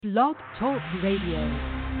Blog Talk Radio.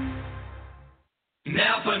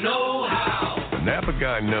 Napa know-how. The Napa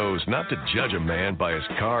guy knows not to judge a man by his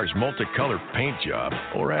car's multicolored paint job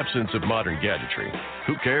or absence of modern gadgetry.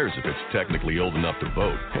 Who cares if it's technically old enough to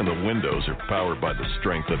vote and the windows are powered by the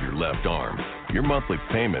strength of your left arm? Your monthly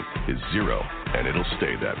payment is zero, and it'll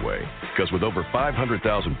stay that way. Because with over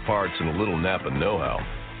 500,000 parts and a little Napa know-how,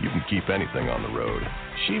 you can keep anything on the road.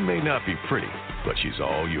 She may not be pretty, but she's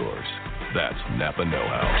all yours. That's Napa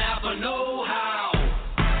know-how. Napa know-how.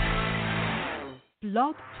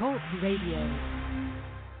 Blog Talk Radio.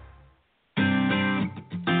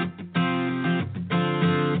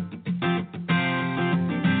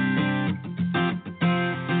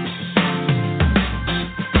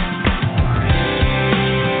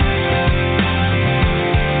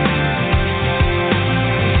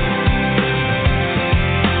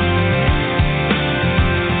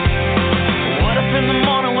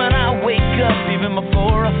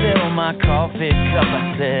 Coffee cup,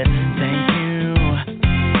 I said,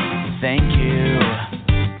 thank you.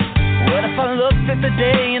 What if I looked at the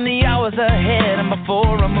day and the hours ahead, and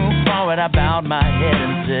before I moved forward, I bowed my head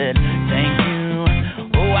and said, thank you.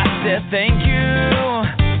 Oh, I said, thank you.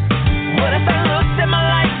 What if I looked at my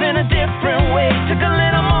life in a different way, took a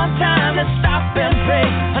little more time to stop and pray?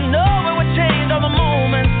 I know it would change all the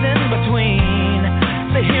moments in between.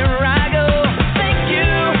 So here I go. Thank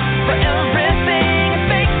you for everything.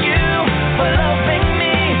 For loving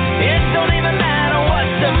me, it don't even matter what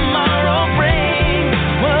tomorrow brings.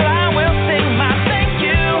 Well, I will sing my thank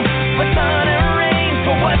you for sun and rain,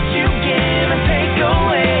 for what you give and take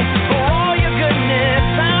away, for all your goodness.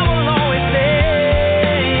 I will always say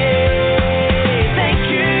thank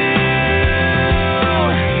you.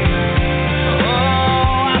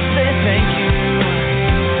 Oh, I say thank you.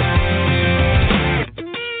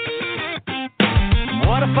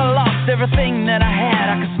 What if I lost everything that I had?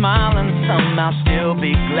 I could smile and somehow still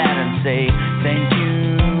be glad and say thank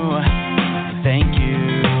you, thank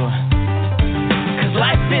you. 'Cause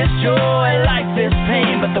life is joy, life is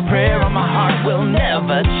pain, but the prayer on my heart will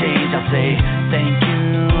never change. I say thank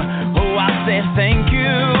you, oh I say thank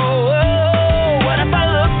you. Oh, what if I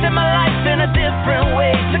looked at my life in a different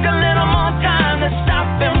way, took a little more time to stop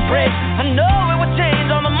and pray? I know it would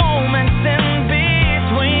change all the moments in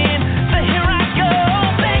between. So here I go,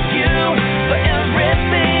 thank you for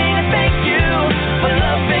everything. For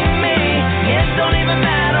loving me, it don't even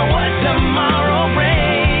matter what tomorrow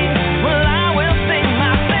brings. Well, I will sing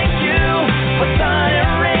my thank you for sun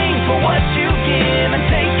and rain, for what you give and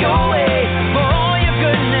take away, for all your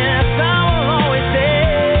goodness. I will always say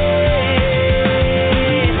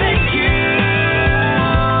thank you.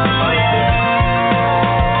 Oh, yeah.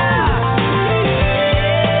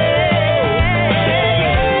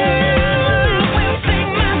 We'll sing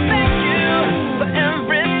my thank you for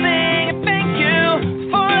everything. Thank you.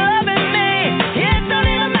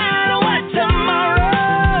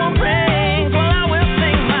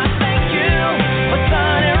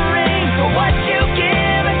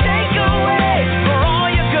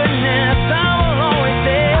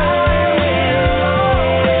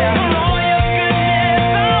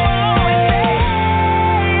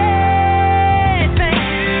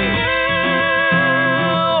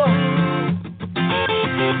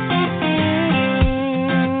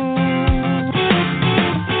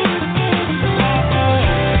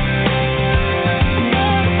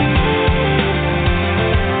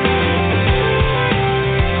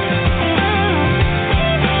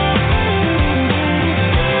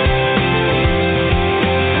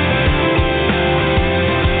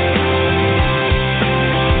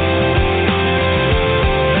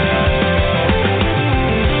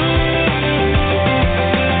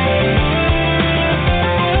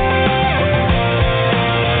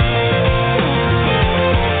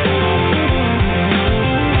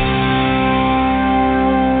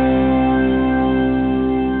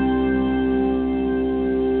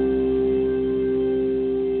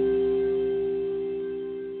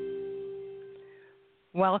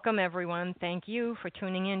 Welcome, everyone. Thank you for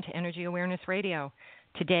tuning in to Energy Awareness Radio.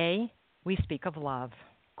 Today, we speak of love.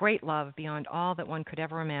 Great love beyond all that one could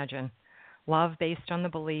ever imagine. Love based on the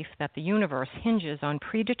belief that the universe hinges on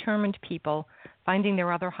predetermined people finding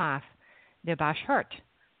their other half, their Bashert,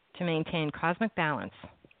 to maintain cosmic balance,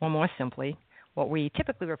 or more simply, what we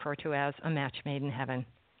typically refer to as a match made in heaven.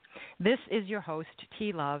 This is your host,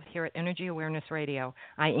 T. Love, here at Energy Awareness Radio.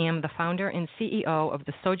 I am the founder and CEO of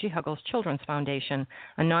the Soji Huggles Children's Foundation,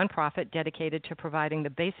 a nonprofit dedicated to providing the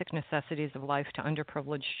basic necessities of life to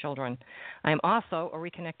underprivileged children. I am also a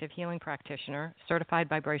reconnective healing practitioner, certified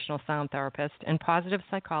vibrational sound therapist, and positive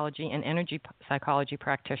psychology and energy psychology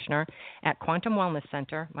practitioner at Quantum Wellness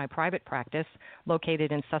Center, my private practice,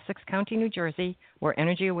 located in Sussex County, New Jersey, where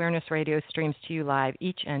Energy Awareness Radio streams to you live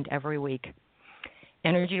each and every week.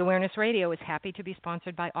 Energy Awareness Radio is happy to be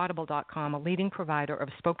sponsored by Audible.com, a leading provider of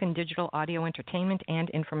spoken digital audio entertainment and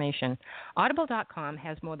information. Audible.com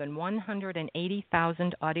has more than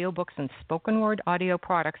 180,000 audiobooks and spoken word audio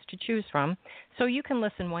products to choose from, so you can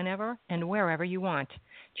listen whenever and wherever you want.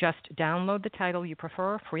 Just download the title you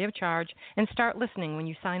prefer free of charge and start listening when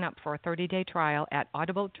you sign up for a 30-day trial at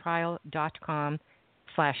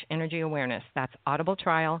audibletrial.com/energyawareness. That's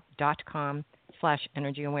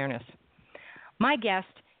audibletrial.com/energyawareness. My guest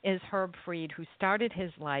is Herb Fried, who started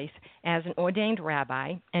his life as an ordained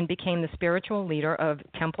rabbi and became the spiritual leader of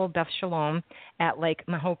Temple Beth Shalom at Lake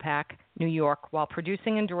Mahopac, New York, while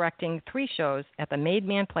producing and directing 3 shows at the Made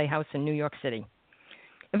Man Playhouse in New York City.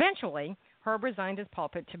 Eventually, Herb resigned his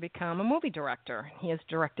pulpit to become a movie director. He has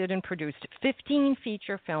directed and produced 15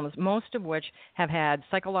 feature films, most of which have had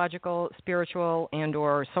psychological, spiritual, and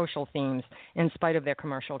or social themes in spite of their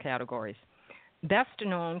commercial categories. Best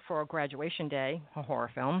known for Graduation Day, a horror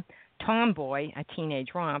film, Tomboy, a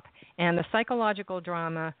teenage romp, and the psychological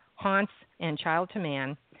drama Haunts and Child to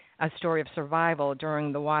Man, a story of survival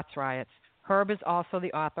during the Watts riots. Herb is also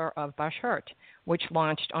the author of Bashert, which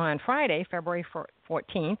launched on Friday, February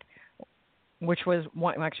 14th, which was,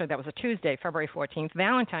 actually that was a Tuesday, February 14th,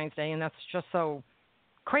 Valentine's Day, and that's just so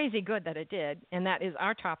crazy good that it did, and that is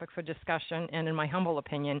our topic for discussion, and in my humble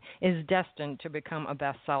opinion, is destined to become a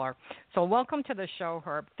bestseller. So welcome to the show,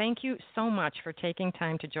 Herb. Thank you so much for taking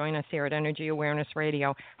time to join us here at Energy Awareness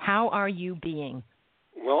Radio. How are you being?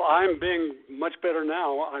 Well, I'm being much better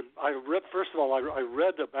now. I read, first of all, I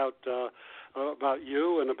read about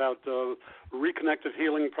you and about the reconnective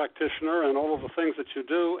healing practitioner and all of the things that you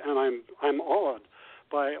do, and I'm awed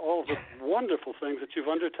by all of the wonderful things that you've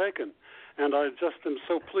undertaken. And I just am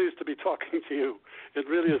so pleased to be talking to you. It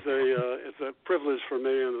really is it's a privilege for me,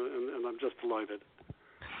 and I'm just delighted.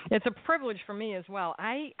 It's a privilege for me as well.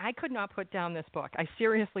 I could not put down this book. I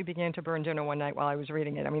seriously began to burn dinner one night while I was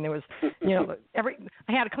reading it. I mean, there was, I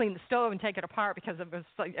had to clean the stove and take it apart because it was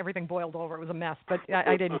like everything boiled over. It was a mess, but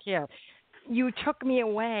I didn't care. You took me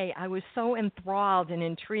away. I was so enthralled and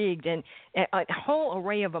intrigued, and a whole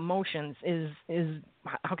array of emotions is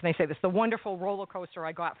how can I say this, the wonderful roller coaster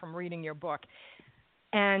I got from reading your book.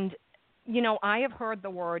 And, I have heard the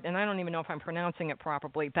word, and I don't even know if I'm pronouncing it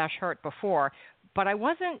properly, Bashert before, but I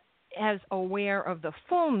wasn't as aware of the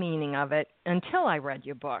full meaning of it until I read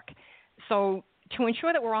your book. So to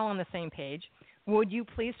ensure that we're all on the same page, would you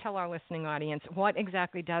please tell our listening audience what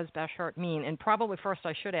exactly does Bashert mean? And probably first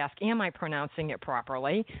I should ask, am I pronouncing it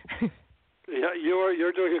properly? Yeah,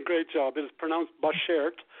 you're doing a great job. It is pronounced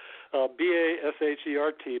Bashert,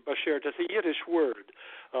 B-A-S-H-E-R-T. Bashert. It's a Yiddish word,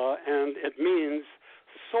 and it means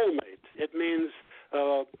soulmate. It means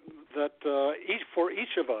that for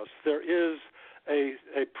each of us there is a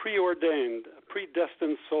preordained,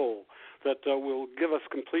 predestined soul that will give us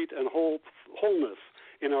complete and wholeness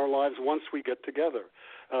in our lives once we get together.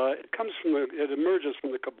 It emerges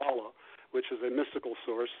from the Kabbalah, which is a mystical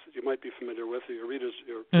source you might be familiar with, your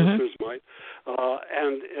listeners might.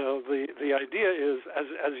 And the idea is,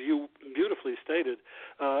 as you beautifully stated,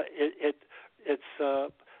 it's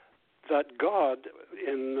that God,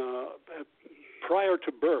 prior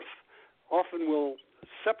to birth, often will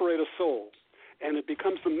separate a soul, and it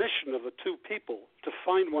becomes the mission of the two people to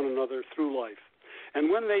find one another through life. And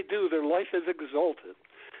when they do, their life is exalted.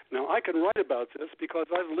 Now, I can write about this because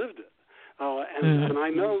I've lived it. And I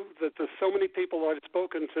know that there's so many people I've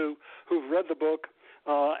spoken to who've read the book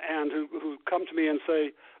and who come to me and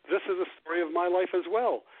say, this is a story of my life as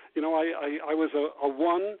well. I was a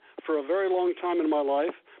one for a very long time in my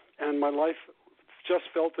life, and my life just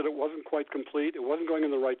felt that it wasn't quite complete. It wasn't going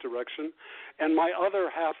in the right direction. And my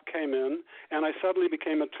other half came in, and I suddenly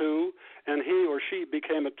became a two, and he or she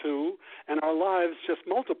became a two, and our lives just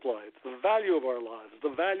multiplied, the value of our lives,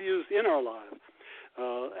 the values in our lives.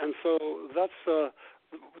 And so that's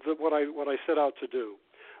what I set out to do.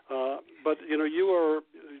 But, you are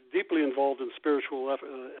deeply involved in spiritual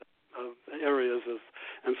areas,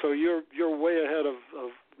 and so you're way ahead of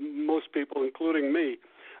most people, including me.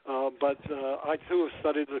 But I, too, have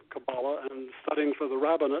studied the Kabbalah, and studying for the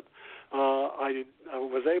rabbinate, I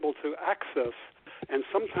was able to access and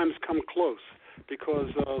sometimes come close because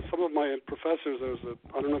some of my professors,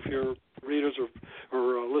 I don't know if your readers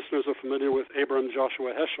or listeners are familiar with Abraham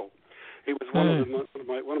Joshua Heschel. He was one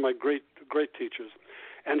of my great teachers,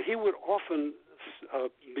 and he would often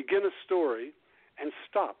begin a story and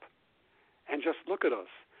stop and just look at us,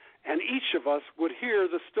 and each of us would hear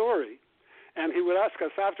the story. And he would ask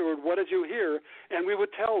us afterward, what did you hear? And we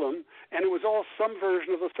would tell him, and it was all some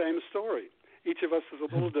version of the same story. Each of us is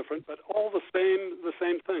a little different, but all the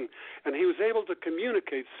same thing. And he was able to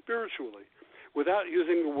communicate spiritually without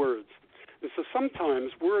using the words. And so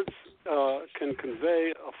sometimes words can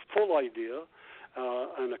convey a full idea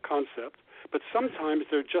and a concept, but sometimes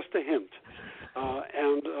they're just a hint.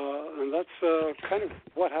 And that's kind of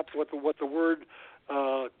what the word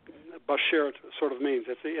Bashert sort of means.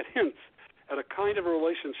 It hints at a kind of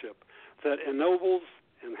relationship that ennobles,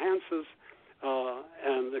 enhances,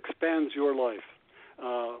 and expands your life.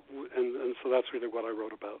 And so that's really what I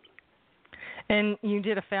wrote about. And you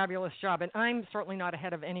did a fabulous job. And I'm certainly not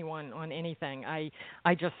ahead of anyone on anything. I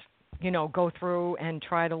just, go through and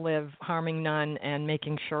try to live harming none and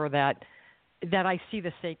making sure that I see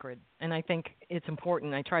the sacred. And I think it's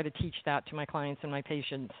important. I try to teach that to my clients and my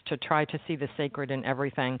patients, to try to see the sacred in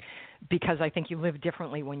everything, because I think you live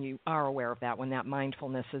differently when you are aware of that, when that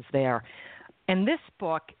mindfulness is there. And this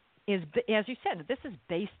book is, as you said, this is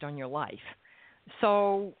based on your life.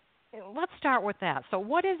 So let's start with that. So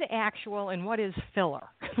what is actual and what is filler?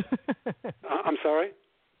 I'm sorry?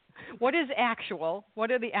 What is actual?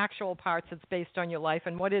 What are the actual parts that's based on your life,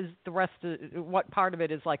 and what is the rest what part of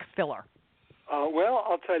it is like filler? Well,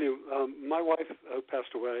 I'll tell you, my wife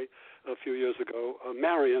passed away a few years ago.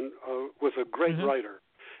 Marion was a great writer.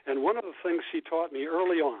 And one of the things she taught me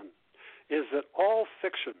early on is that all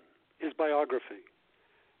fiction is biography,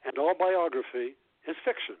 and all biography is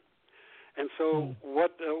fiction. And so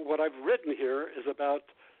what I've written here is about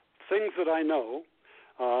things that I know.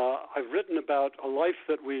 I've written about a life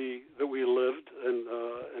that we lived, and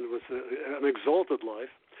it was an exalted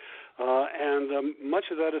life. And much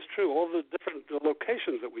of that is true, all the different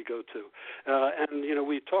locations that we go to. And,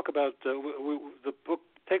 we talk about the book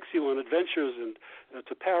takes you on adventures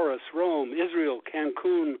to Paris, Rome, Israel,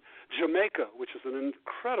 Cancun, Jamaica, which is an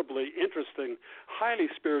incredibly interesting, highly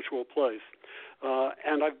spiritual place.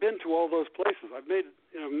 And I've been to all those places. I've made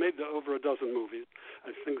over a dozen movies.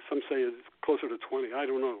 I think some say it's closer to 20. I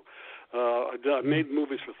don't know. I've made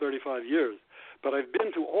movies for 35 years. But I've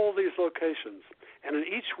been to all these locations, and in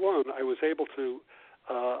each one I was able to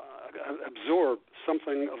absorb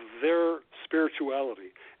something of their spirituality.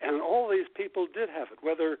 And all these people did have it,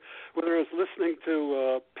 whether it was listening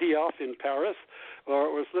to Piaf in Paris, or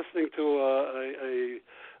it was listening to a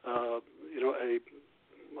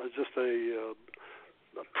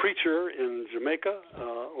preacher in Jamaica,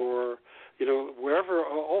 or wherever,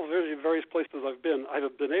 all the various places I've been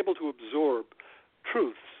able to absorb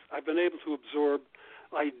truths. I've been able to absorb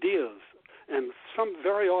ideas, and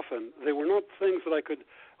very often they were not things that I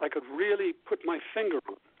could really put my finger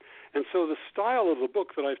on. And so the style of the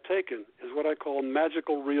book that I've taken is what I call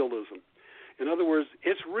magical realism. In other words,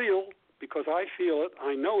 it's real because I feel it,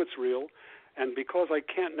 I know it's real, and because I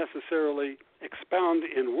can't necessarily expound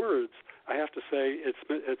in words, I have to say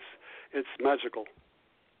it's magical.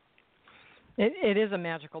 It is a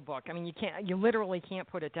magical book. I mean, you literally can't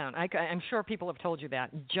put it down. I'm sure people have told you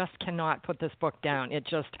that. You just cannot put this book down. It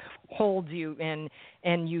just holds you, and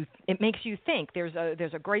it makes you think. There's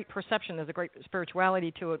a great perception. There's a great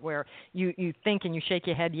spirituality to it, where you think and you shake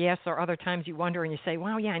your head yes, or other times you wonder and you say,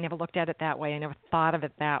 well, yeah, I never looked at it that way. I never thought of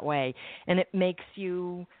it that way, and it makes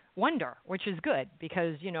you wonder, which is good,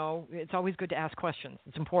 because it's always good to ask questions.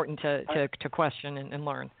 It's important to question and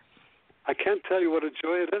learn. I can't tell you what a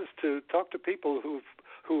joy it is to talk to people who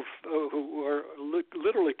are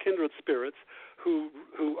literally kindred spirits, who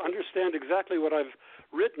understand exactly what I've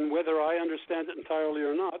written, whether I understand it entirely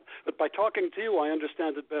or not. But by talking to you, I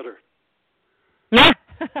understand it better.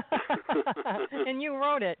 And you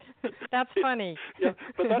wrote it. That's funny. Yeah,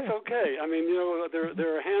 but that's okay. I mean,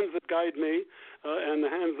 there are hands that guide me, and the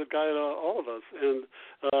hands that guide all of us. And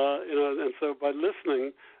and so by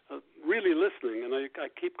listening. Really listening, and I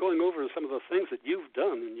keep going over some of the things that you've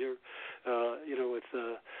done in your, with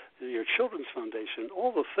your children's foundation,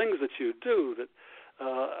 all the things that you do that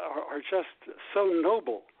are just so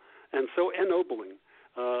noble and so ennobling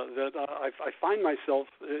that I find myself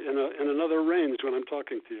in another range when I'm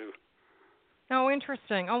talking to you. Oh,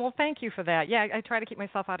 interesting. Oh, well, thank you for that. Yeah, I try to keep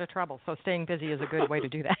myself out of trouble, so staying busy is a good way to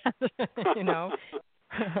do that.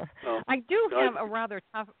 I do have a rather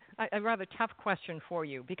tough question for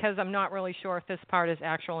you, because I'm not really sure if this part is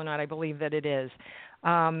actual or not. I believe that it is.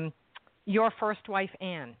 Your first wife,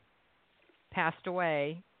 Anne. passed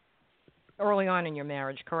away early on in your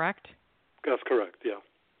marriage, correct? That's correct, yeah.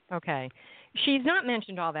 Okay. She's not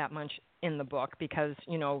mentioned all that much in the book because,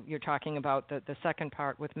 you're talking about the second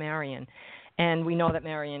part with Marion, and we know that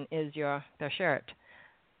Marion is your Bashert.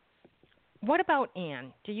 What about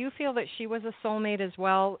Anne? Do you feel that she was a soulmate as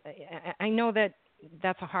well? I know that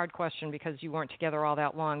that's a hard question because you weren't together all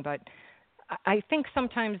that long, but I think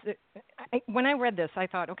sometimes when I read this, I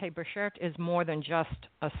thought, okay, Bashert is more than just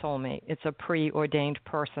a soulmate. It's a preordained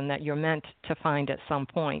person that you're meant to find at some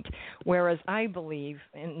point. Whereas I believe,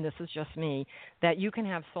 and this is just me, that you can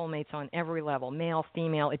have soulmates on every level, male,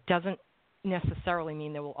 female. It doesn't necessarily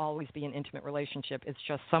mean there will always be an intimate relationship. It's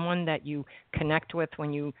just someone that you connect with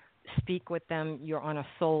when you speak with them. You're on a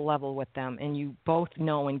soul level with them, and you both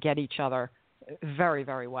know and get each other very,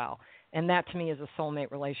 very well. And that, to me, is a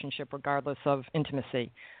soulmate relationship regardless of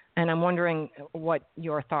intimacy. And I'm wondering what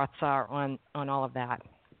your thoughts are on all of that.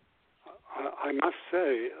 I must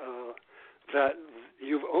say that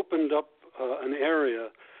you've opened up an area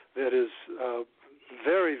that is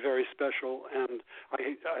very, very special, and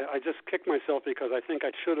I just kick myself because I think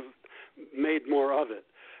I should have made more of it.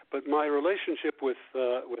 But my relationship with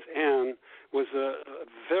Anne was a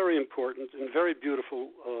very important and very beautiful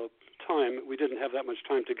time. We didn't have that much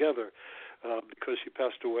time together because she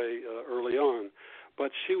passed away early on.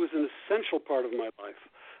 But she was an essential part of my life.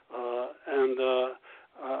 I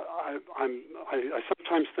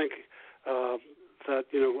sometimes think that,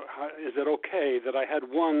 is it okay that I had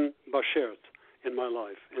one Bashert in my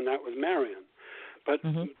life, and that was Marion. But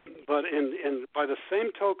by the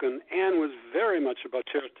same token, Anne was very much a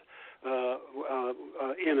Bashert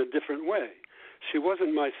in a different way. She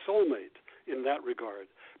wasn't my soulmate in that regard,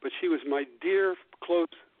 but she was my dear, close,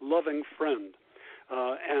 loving friend,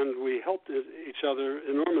 and we helped each other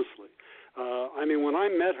enormously. When I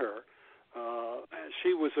met her,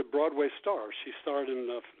 she was a Broadway star. She starred in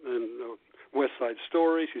West Side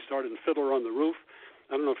Story. She starred in Fiddler on the Roof.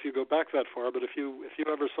 I don't know if you go back that far, but if you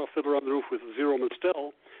ever saw Fiddler on the Roof with Zero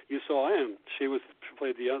Mostel, you saw Anne. She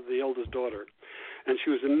played the eldest daughter, and she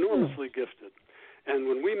was enormously gifted. And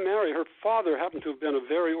when we married, her father happened to have been a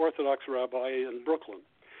very Orthodox rabbi in Brooklyn,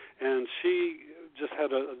 and she just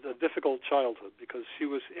had a difficult childhood because she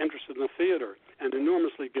was interested in the theater and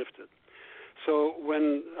enormously gifted. So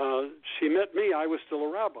when she met me, I was still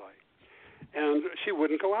a rabbi, and she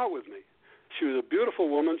wouldn't go out with me. She was a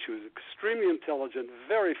beautiful woman. She was extremely intelligent,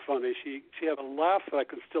 very funny. She had a laugh that I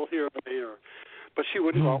could still hear in my ear. But she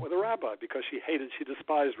wouldn't go out with a rabbi because she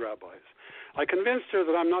despised rabbis. I convinced her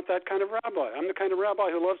that I'm not that kind of rabbi. I'm the kind of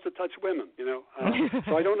rabbi who loves to touch women,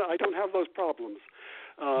 So I don't have those problems.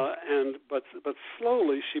 But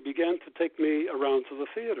slowly she began to take me around to the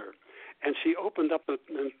theater, and she opened up an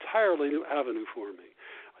entirely new avenue for me.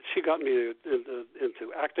 She got me into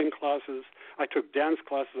acting classes. I took dance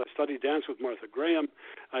classes. I studied dance with Martha Graham.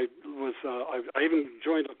 I even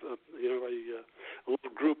joined a little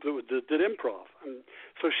group that did improv. And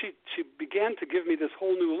so she began to give me this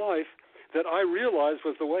whole new life that I realized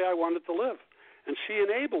was the way I wanted to live. And she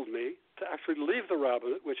enabled me to actually leave the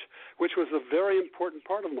rabbinate, which was a very important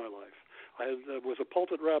part of my life. I was a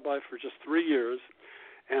pulpit rabbi for just 3 years,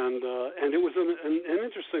 and it was an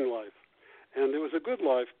interesting life. And it was a good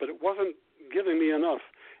life, but it wasn't giving me enough.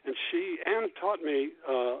 And Anne taught me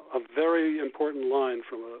a very important line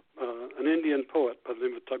from an Indian poet by the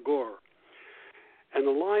name of Tagore. And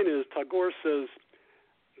the line is, Tagore says,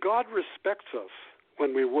 God respects us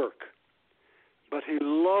when we work, but he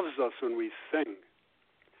loves us when we sing.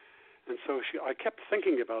 And so I kept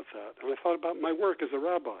thinking about that, and I thought about my work as a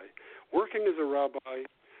rabbi. Working as a rabbi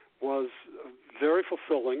was very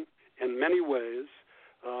fulfilling in many ways.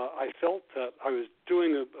 I felt that I was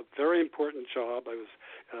doing a very important job. I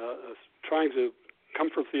was trying to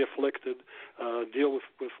comfort the afflicted, deal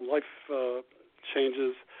with life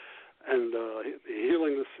changes, and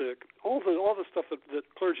healing the sick, all the stuff that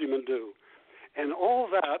clergymen do. And all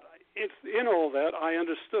that, in all that, I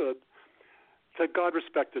understood that God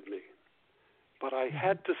respected me. But I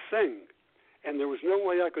had to sing, and there was no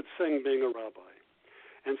way I could sing being a rabbi.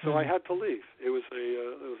 And so I had to leave. It was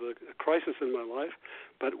a crisis in my life,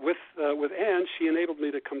 but with Anne, she enabled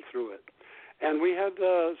me to come through it, and we had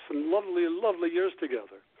some lovely, lovely years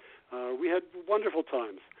together. We had wonderful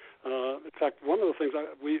times. In fact, one of the things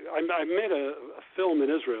I made a film in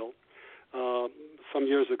Israel some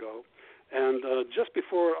years ago, and just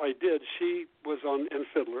before I did, she was in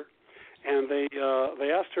Fiddler, and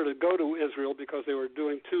they asked her to go to Israel because they were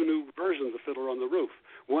doing 2 new versions of Fiddler on the Roof,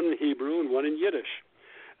 one in Hebrew and one in Yiddish.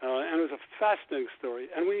 And it was a fascinating story,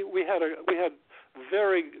 and we had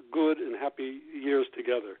very good and happy years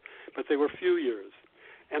together, but they were few years.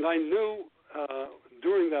 And I knew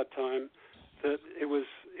during that time that it was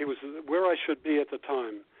where I should be at the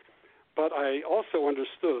time. But I also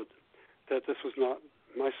understood that this was not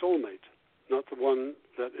my soulmate, not the one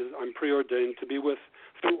that I'm preordained to be with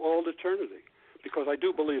through all eternity, because I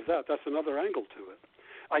do believe that. That's another angle to it.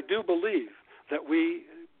 I do believe that we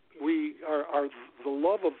are the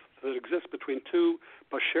love that exists between two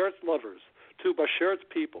Bashert lovers, two Bashert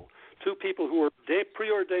people, two people who are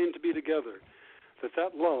preordained to be together,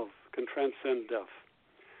 that love can transcend death.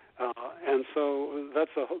 And so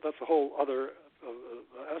that's a whole other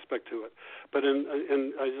aspect to it. But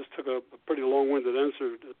I just took a pretty long-winded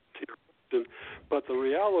answer to your question. But the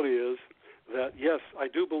reality is that, yes, I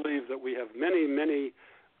do believe that we have many, many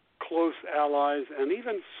close allies and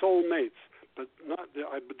even soul mates. But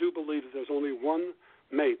I do believe that there's only one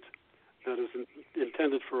mate that is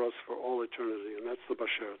intended for us for all eternity, and that's the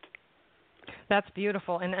Bashert. That's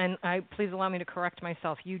beautiful, and please allow me to correct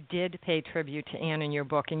myself. You did pay tribute to Anne in your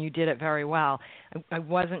book, and you did it very well. I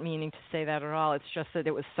wasn't meaning to say that at all. It's just that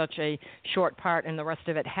it was such a short part, and the rest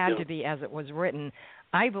of it had to be as it was written.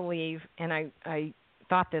 I believe, and I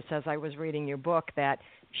thought this as I was reading your book, that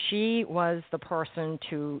she was the person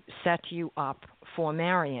to set you up for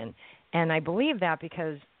Marion. And I believe that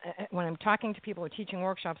because when I'm talking to people who are teaching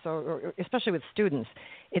workshops, or especially with students,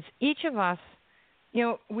 it's each of us. You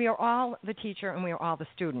know, we are all the teacher and we are all the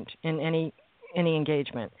student in any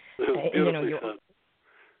engagement.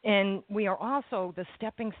 And we are also the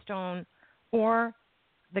stepping stone or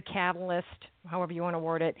the catalyst, however you want to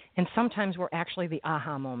word it, and sometimes we're actually the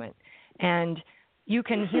aha moment. And you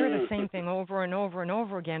can hear the same thing over and over and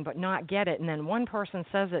over again but not get it, and then one person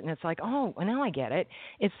says it and it's like, oh, well, now I get it.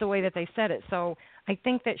 It's the way that they said it. So I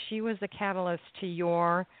think that she was the catalyst to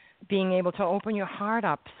your being able to open your heart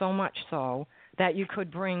up so much so that you could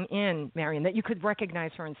bring in Marion, that you could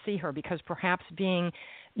recognize her and see her, because perhaps being,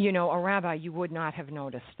 a rabbi, you would not have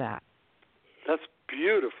noticed that. That's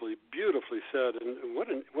beautifully said, and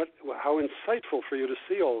how insightful for you to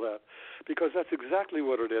see all that, because that's exactly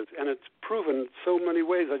what it is, and it's proven so many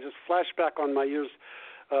ways. I just flash back on my years.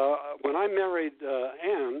 When I married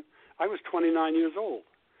Anne, I was 29 years old.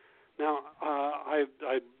 Now, I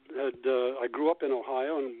grew up in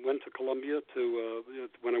Ohio and went to Columbia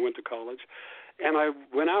when I went to college. And I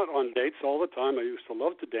went out on dates all the time. I used to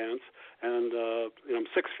love to dance, and I'm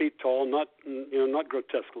 6 feet tall, not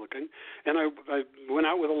grotesque looking. And I went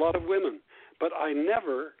out with a lot of women, but I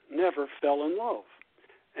never fell in love,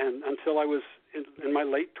 and until I was in my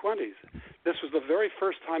late 20s. This was the very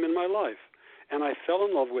first time in my life, and I fell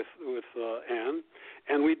in love with Anne,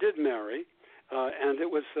 and we did marry, and it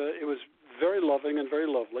was very loving and very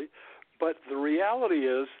lovely. But the reality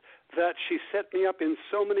is that she set me up in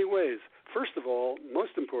so many ways. First of all,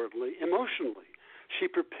 most importantly, emotionally, she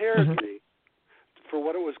prepared me for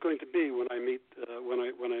what it was going to be when I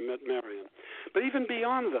met Marion. But even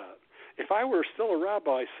beyond that, if I were still a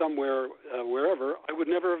rabbi somewhere, wherever, I would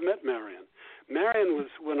never have met Marion. Marion was,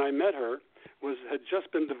 when I met her, had just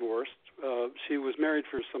been divorced. She was married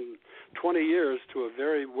for some 20 years to a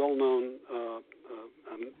very well-known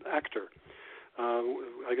actor.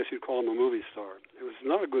 I guess you'd call him a movie star. It was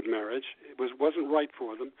not a good marriage. It wasn't right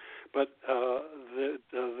for them, but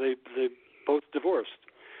they both divorced.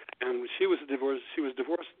 And she was divorced. She was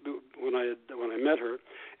divorced when I met her,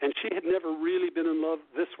 and she had never really been in love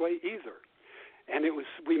this way either. And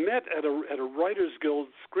we met at a Writers Guild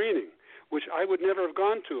screening, which I would never have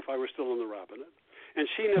gone to if I were still in the rabbinate, and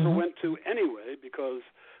she never went to anyway because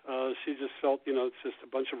she just felt it's just a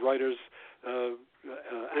bunch of writers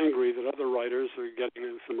angry that other writers are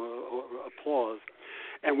getting some applause.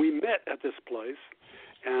 And we met at this place,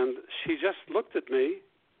 and she just looked at me.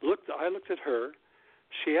 I looked at her.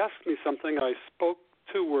 She asked me something. I spoke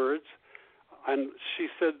 2 words, and she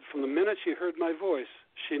said from the minute she heard my voice,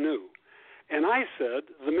 she knew. And I said,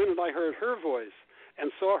 the minute I heard her voice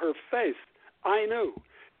and saw her face, I knew.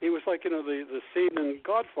 It was like the scene in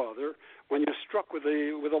Godfather when you're struck with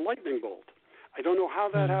a lightning bolt. I don't know how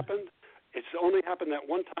that happened. It's only happened that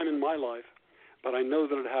one time in my life, but I know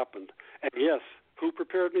that it happened. And yes, who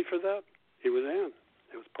prepared me for that? It was Anne.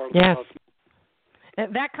 It was part of the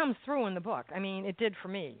process. That comes through in the book. I mean, it did for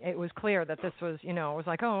me. It was clear that this was, it was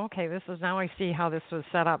like, oh, okay, this is, now I see how this was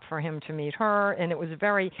set up for him to meet her. And it was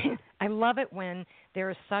very, I love it when there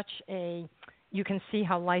is such you can see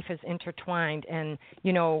how life is intertwined. And,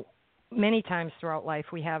 many times throughout life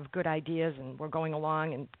we have good ideas and we're going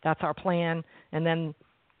along and that's our plan. And then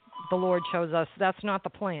the Lord shows us that's not the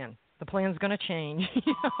plan. the plan's going to change.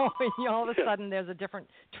 All of a sudden there's a different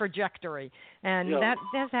trajectory, and that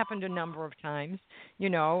has happened a number of times.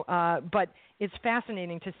 But it's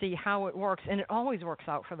fascinating to see how it works, and it always works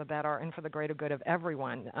out for the better and for the greater good of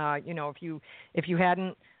everyone. If you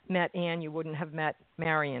hadn't met Anne, you wouldn't have met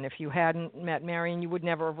Marion. If you hadn't met Marion, you would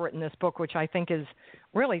never have written this book, which I think is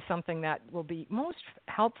really something that will be most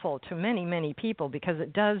helpful to many, many people, because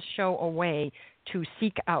it does show a way to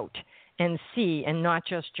seek out and see and not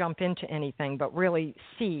just jump into anything, but really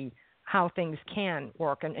see how things can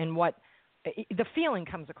work and what the feeling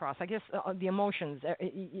comes across. I guess the emotions,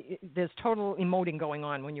 there's total emoting going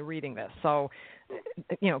on when you're reading this. So,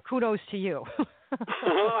 kudos to you.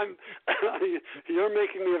 You're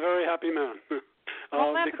making me a very happy man.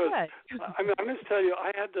 Well, that's because good. I must tell you,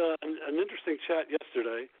 I had an interesting chat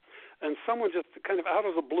yesterday, and someone just kind of out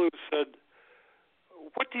of the blue said,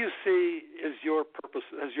 "What do you see as your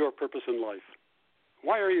purpose in life?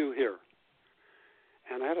 Why are you here?"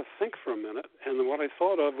 And I had to think for a minute, and what I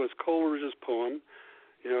thought of was Coleridge's poem,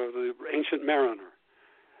 The Ancient Mariner.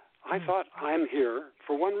 I thought, I'm here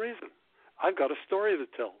for one reason. I've got a story to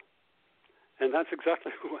tell. And that's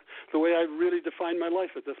exactly the way I really define my life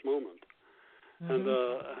at this moment. Mm-hmm.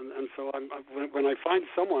 And so when I find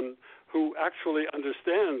someone who actually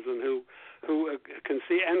understands and who can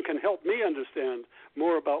see and can help me understand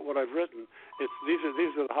more about what I've written, these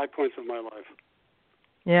are the high points of my life.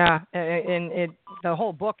 Yeah, and the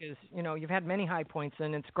whole book is, you've had many high points,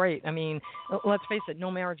 and it's great. I mean, let's face it,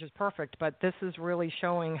 no marriage is perfect, but this is really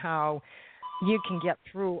showing how you can get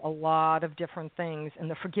through a lot of different things, and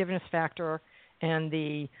the forgiveness factor and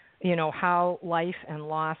the, how life and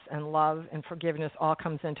loss and love and forgiveness all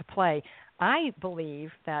comes into play. I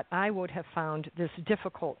believe that I would have found this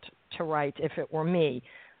difficult to write if it were me,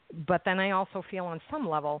 but then I also feel on some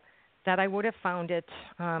level that I would have found it,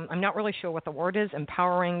 I'm not really sure what the word is,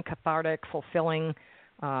 empowering, cathartic, fulfilling,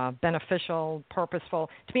 beneficial, purposeful.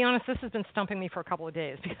 To be honest, this has been stumping me for a couple of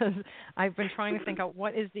days because I've been trying to think out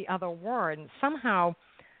what is the other word. And somehow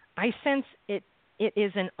I sense it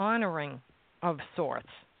is an honoring of sorts.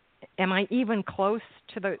 Am I even close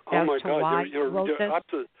to the oh my to God, why you're wrote this?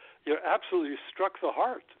 You're absolutely struck the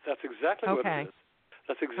heart. That's exactly what it is.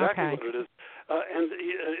 That's exactly what it is.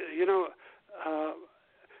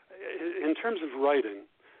 In terms of writing,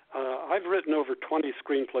 I've written over 20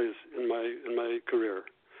 screenplays in my career.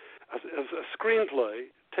 A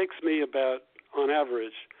screenplay takes me about, on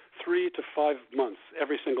average, 3 to 5 months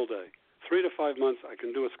every single day. 3 to 5 months, I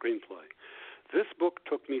can do a screenplay. This book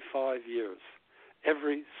took me 5 years,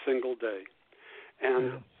 every single day.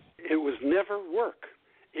 And it was never work.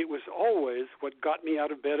 It was always what got me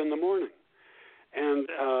out of bed in the morning. And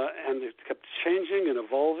it kept changing and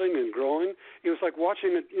evolving and growing. It was like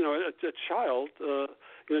watching a child,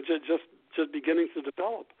 just beginning to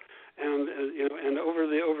develop. And and over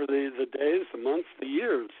the days, the months, the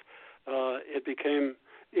years, it became.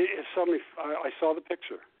 It suddenly, I saw the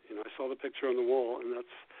picture. I saw the picture on the wall, and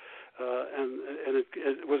that's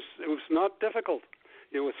it was not difficult.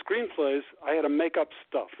 With screenplays, I had to make up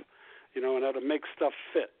stuff, and I had to make stuff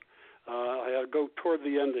fit. I had to go toward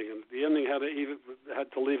the ending, and the ending had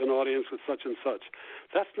to leave an audience with such and such.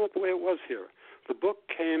 That's not the way it was here. The book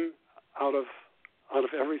came out of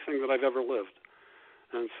everything that I've ever lived,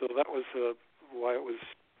 and so that was why it was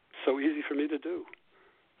so easy for me to do.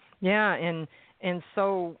 Yeah, and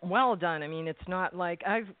so well done. I mean, it's not like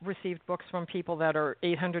I've received books from people that are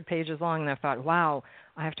 800 pages long, and I thought, wow,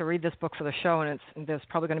 I have to read this book for the show, and there's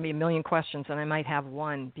probably going to be a million questions, and I might have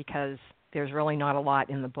one because there's really not a lot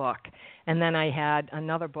in the book. And then I had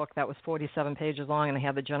another book that was 47 pages long, and I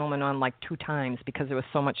had the gentleman on like 2 times because there was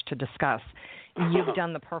so much to discuss. You've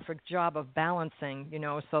done the perfect job of balancing,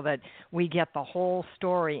 so that we get the whole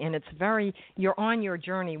story, and you're on your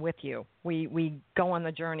journey with you. We go on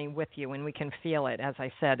the journey with you, and we can feel it. As I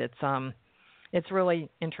said, it's really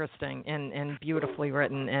interesting and beautifully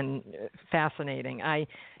written and fascinating.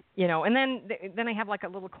 And then I have like a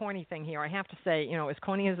little corny thing here. I have to say, as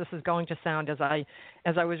corny as this is going to sound, as I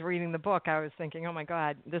was reading the book, I was thinking, oh my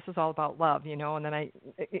God, this is all about love, and then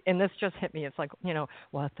and this just hit me. It's like,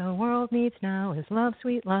 what the world needs now is love,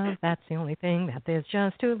 sweet love. That's the only thing that there's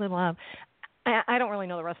just too little of. I don't really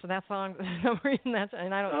know the rest of that song for some reason,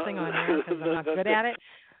 and I don't sing on there because I'm not good at it.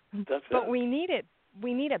 But we need it.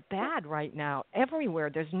 We need it bad right now. Everywhere.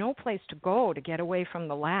 There's no place to go to get away from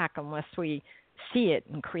the lack unless we see it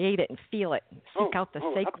and create it and feel it and seek out the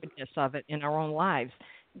sacredness of it in our own lives.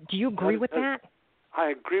 Do you agree with that?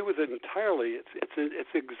 I agree with it entirely. It's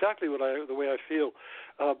exactly the way I feel.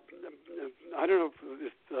 I don't know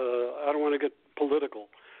if I don't want to get political,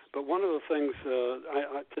 but one of the things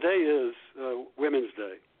today is Women's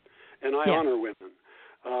Day, and I honor women.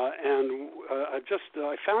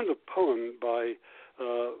 I found a poem by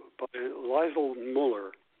Liesl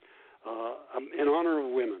Muller in honor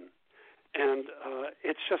of women, and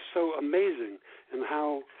it's just so amazing, and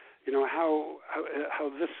how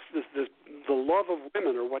this the love of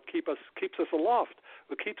women are what keeps us aloft,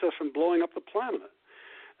 what keeps us from blowing up the planet.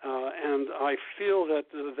 And I feel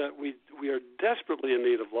that we are desperately in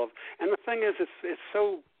need of love. And the thing is, it's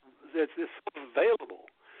so available.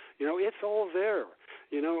 It's all there.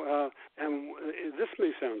 And this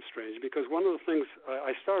may sound strange, because one of the things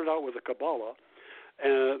I started out with the Kabbalah,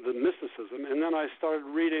 the mysticism, and then I started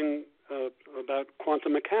reading about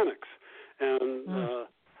quantum mechanics,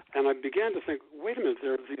 and I began to think, wait a minute,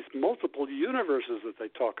 there are these multiple universes that they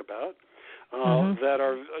talk about that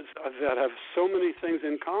have so many things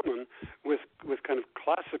in common with kind of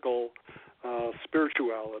classical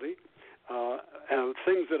spirituality. And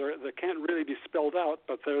things that can't really be spelled out,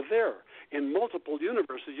 but they're there. In multiple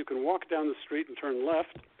universes, you can walk down the street and turn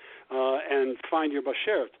left and find your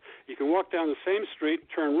Bashert. You can walk down the same street,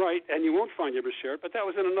 turn right, and you won't find your Bashert, but that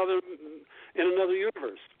was in another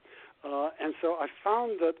universe. And so I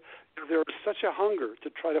found that there is such a hunger to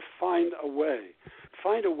try to find a way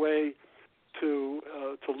to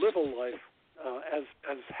live a life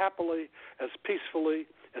as happily, as peacefully,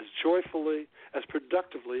 as joyfully, as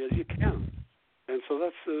productively as you can. And so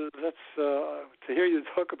that's to hear you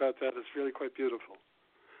talk about that is really quite beautiful.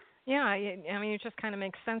 Yeah, I mean, it just kind of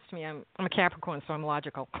makes sense to me. I'm a Capricorn, so I'm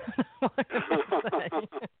logical.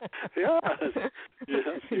 Yes,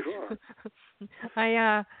 you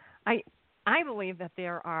are. I believe that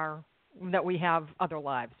that we have other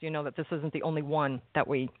lives. That this isn't the only one that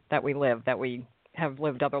we live, that we have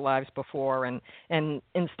lived other lives before. And in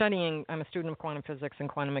studying, I'm a student of quantum physics and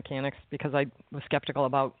quantum mechanics, because I was skeptical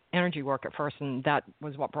about energy work at first, and that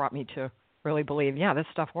was what brought me to really believe, this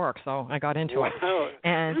stuff works. So I got into it.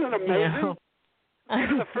 And, isn't it amazing?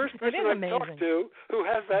 You're the first person I've talked to who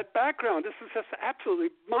has that background. This is just absolutely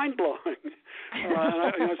mind-blowing.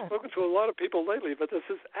 I've spoken to a lot of people lately, but this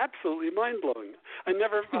is absolutely mind-blowing. I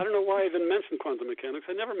don't know why I even mentioned quantum mechanics.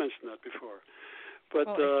 I never mentioned that before. But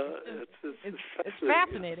it's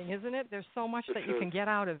fascinating, isn't it? There's so much that you can get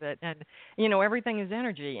out of it, and everything is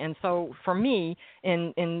energy. And so for me,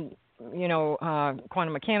 in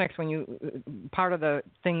quantum mechanics, part of the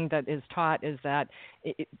thing that is taught is that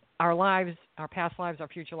our lives, our past lives, our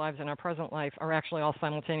future lives, and our present life are actually all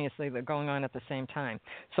simultaneously going on at the same time.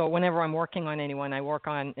 So whenever I'm working on anyone, I work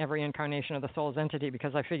on every incarnation of the soul's entity,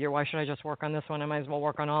 because I figure, why should I just work on this one? I might as well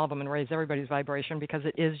work on all of them and raise everybody's vibration, because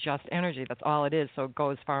it is just energy. That's all it is. So it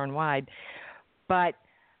goes far and wide. But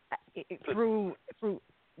through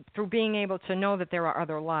being able to know that there are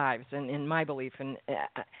other lives, and in my belief, and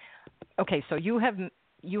okay, so you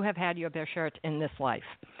have had your Bashert in this life.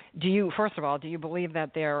 First of all, do you believe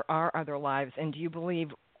that there are other lives, and do you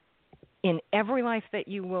believe in every life that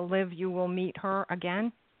you will live, you will meet her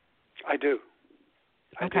again? I do.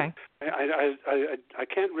 Okay. I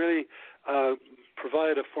can't really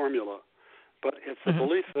provide a formula, but it's a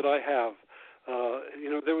belief that I have.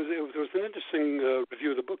 There was an interesting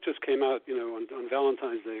review. The book just came out, on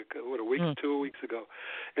Valentine's Day, two weeks ago,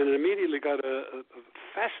 and it immediately got a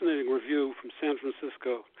fascinating review from San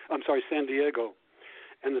Diego,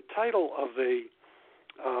 and the title of the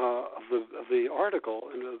article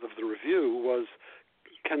and of the review was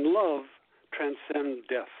 "Can Love Transcend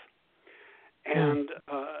Death?" And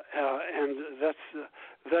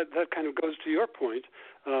that kind of goes to your point.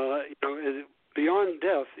 Beyond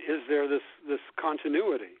death, is there this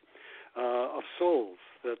continuity of souls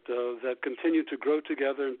that continue to grow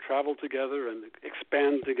together and travel together and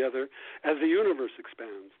expand together as the universe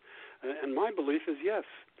expands? And my belief is yes.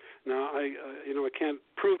 Now, I can't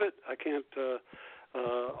prove it. I can't.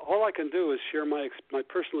 All I can do is share my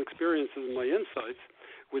personal experiences and my insights,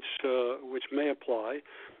 which may apply.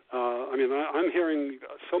 I'm hearing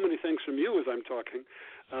so many things from you as I'm talking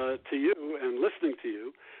to you and listening to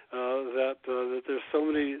you that there's so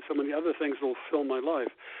many other things that will fill my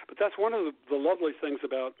life. But that's one of the lovely things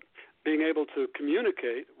about being able to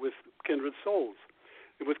communicate with kindred souls.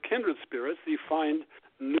 With kindred spirits, you find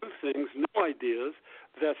new things, new ideas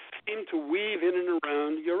that seem to weave in and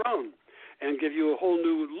around your own and give you a whole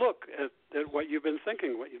new look at what you've been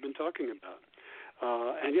thinking, what you've been talking about.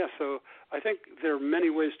 So I think there are many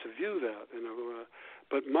ways to view that.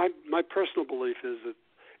 But my personal belief is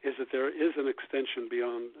that there is an extension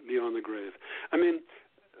beyond the grave. I mean,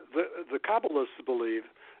 the Kabbalists believe,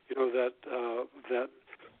 that the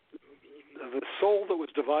soul that was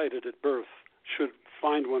divided at birth should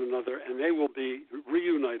find one another, and they will be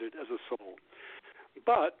reunited as a soul.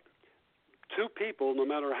 But two people, no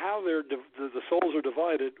matter how the souls are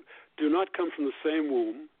divided, do not come from the same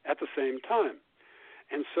womb at the same time.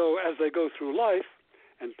 And so as they go through life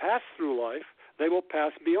and pass through life, they will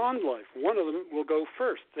pass beyond life. One of them will go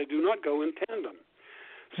first. They do not go in tandem.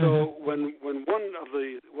 So when the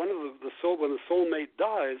soulmate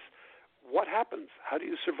dies, what happens? How do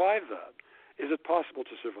you survive that? Is it possible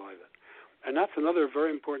to survive it? And that's another very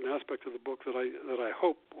important aspect of the book that I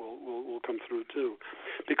hope will come through too,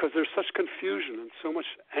 because there's such confusion and so much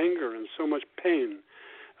anger and so much pain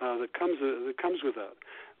that comes with that.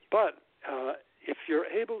 But if you're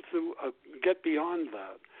able to get beyond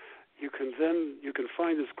that, you can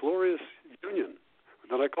find this glorious union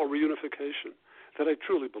that I call reunification, that I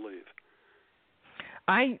truly believe.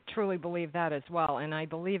 I truly believe that as well, and I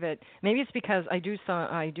believe it. Maybe it's because I do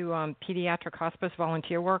pediatric hospice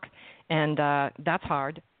volunteer work, and that's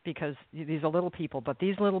hard because these are little people. But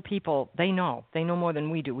these little people, they know more than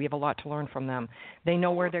we do. We have a lot to learn from them. They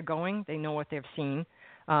know where they're going. They know what they've seen.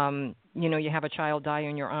 You have a child die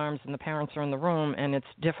in your arms, and the parents are in the room, and it's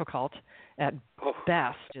difficult. At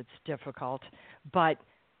best, it's difficult. But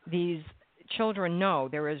these children know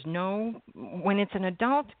there is no. When it's an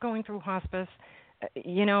adult going through hospice,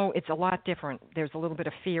 it's a lot different. There's a little bit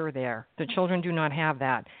of fear there. The children do not have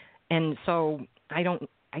that. And so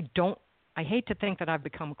I hate to think that I've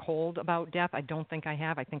become cold about death. I don't think I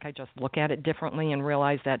have. I think I just look at it differently and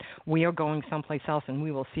realize that we are going someplace else and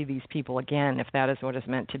we will see these people again if that is what is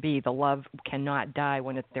meant to be. The love cannot die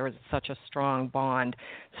when there is such a strong bond.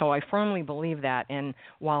 So I firmly believe that. And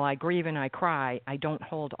while I grieve and I cry, I don't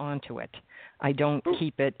hold on to it. I don't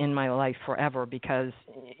keep it in my life forever because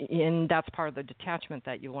that's part of the detachment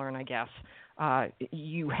that you learn, I guess.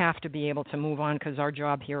 You have to be able to move on because our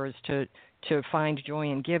job here is to find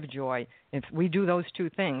joy and give joy. If we do those two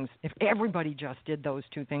things, if everybody just did those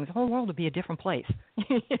two things, the whole world would be a different place.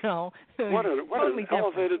 What an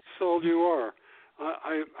elevated soul you are.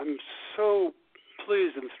 I'm so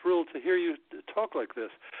pleased and thrilled to hear you talk like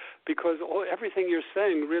this because everything you're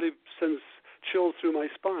saying really sends chills through my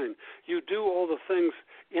spine. You do all the things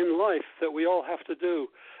in life that we all have to do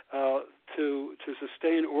to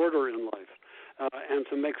sustain order in life and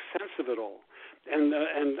to make sense of it all. And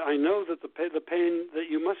I know that the pain that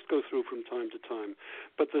you must go through from time to time,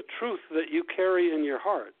 but the truth that you carry in your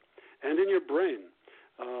heart and in your brain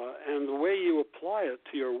and the way you apply it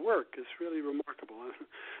to your work is really remarkable.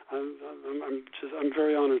 I'm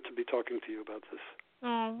very honored to be talking to you about this.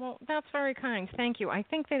 Oh, well, that's very kind. Thank you. I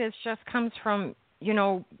think that it just comes from,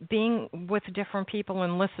 being with different people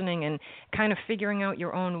and listening and kind of figuring out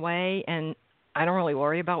your own way. And I don't really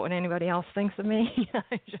worry about what anybody else thinks of me.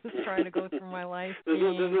 I just try to go through my life. There's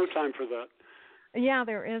no time for that. Yeah,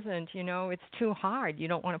 there isn't. It's too hard. You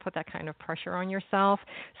don't want to put that kind of pressure on yourself.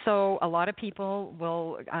 So a lot of people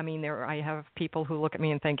I have people who look at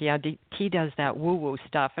me and think, yeah, he does that woo-woo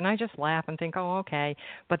stuff. And I just laugh and think, oh, okay.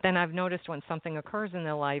 But then I've noticed when something occurs in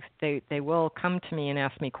their life, they will come to me and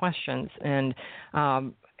ask me questions. And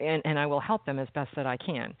I will help them as best that I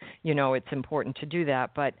can. It's important to do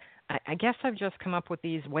that. But I guess I've just come up with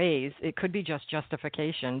these ways. It could be just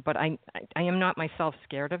justification, but I am not myself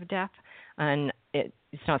scared of death, and it's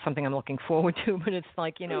not something I'm looking forward to, but it's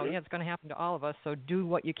like, it's going to happen to all of us, so do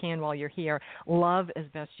what you can while you're here. Love as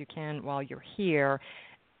best you can while you're here,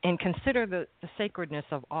 and consider the sacredness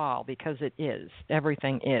of all, because it is.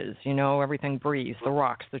 Everything is. Everything breathes, the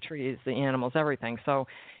rocks, the trees, the animals, everything. So,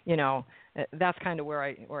 that's kind of where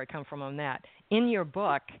I come from on that. In your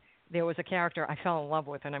book, there was a character I fell in love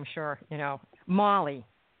with, and I'm sure, Molly.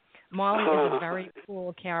 Molly is a very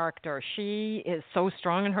cool character. She is so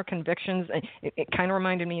strong in her convictions. It kind of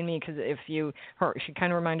reminded me because she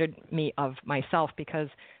kind of reminded me of myself because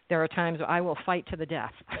there are times I will fight to the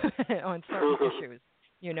death on certain issues,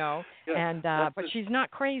 Yeah, and but she's not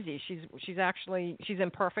crazy. She's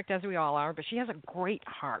imperfect as we all are, but she has a great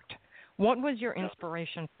heart. What was your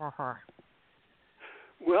inspiration for her?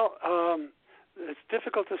 Well, it's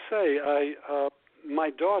difficult to say.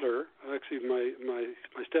 My daughter, actually my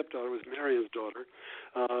stepdaughter was Marion's daughter.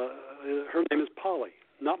 Her name is Polly,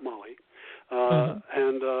 not Molly.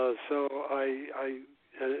 And so I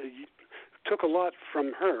took a lot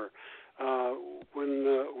from her.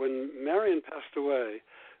 When Marion passed away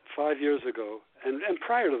 5 years ago, and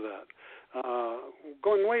prior to that,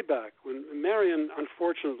 going way back, when Marion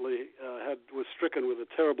unfortunately was stricken with a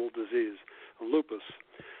terrible disease, lupus.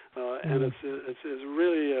 And it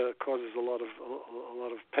really causes a lot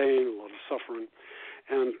of pain, a lot of suffering.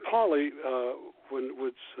 And Polly, when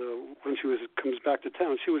she comes back to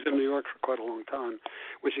town, she was in New York for quite a long time.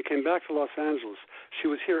 When she came back to Los Angeles, she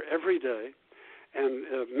was here every day. And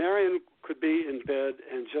Marion could be in bed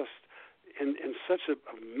and just in such a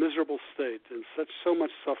miserable state, in so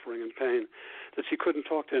much suffering and pain that she couldn't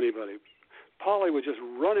talk to anybody. Polly would just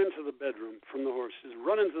run into the bedroom from the horse, just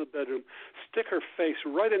run into the bedroom, stick her face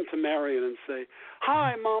right into Marion and say,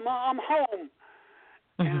 "Hi, Mama, I'm home."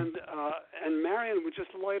 And Marion would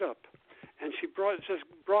just light up, and she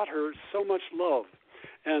brought her so much love,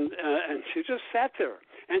 and she just sat there,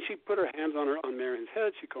 and she put her hands on Marion's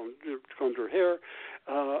head. She combed her hair,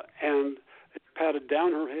 and patted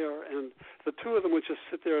down her hair, and the two of them would just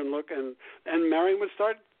sit there and look, and Marion would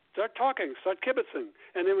start talking, start kibitzing,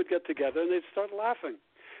 and they would get together and they'd start laughing.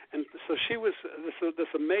 And so she was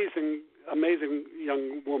this amazing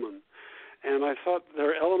young woman, and I thought there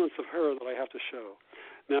are elements of her that I have to show.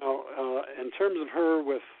 Now, in terms of her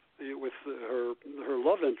with her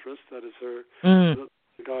love interest, that is the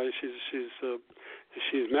guy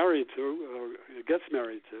she's married to, or gets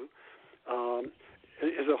married to,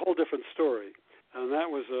 is a whole different story, and that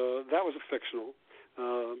was a fictional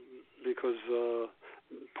because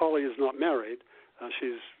Polly is not married.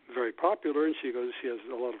 She's very popular, and she has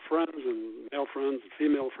a lot of friends, and male friends, and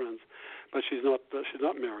female friends, but she's not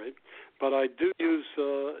married. But I do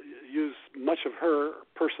use much of her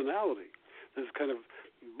personality, this kind of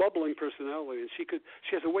bubbling personality, and she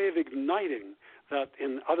has a way of igniting that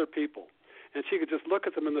in other people, and she could just look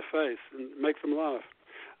at them in the face and make them laugh.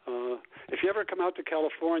 If you ever come out to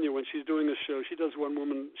California when she's doing a show, she's a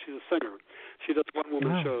singer. She does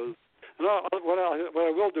one-woman shows. And what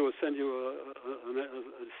I will do is send you a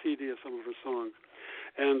CD of some of her songs.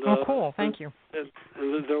 And cool! Thank you. And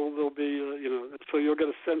there'll be so you'll get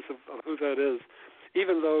a sense of who that is,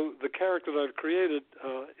 even though the character that I've created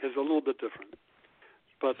is a little bit different.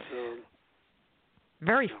 But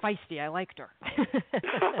very feisty. I liked her.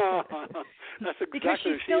 That's exactly because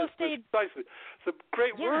she still stayed. Precisely. It's a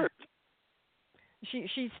great word.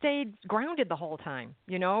 She stayed grounded the whole time,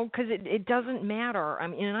 because it doesn't matter. I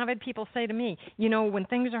mean, and I've had people say to me, when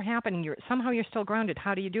things are happening, you're still grounded.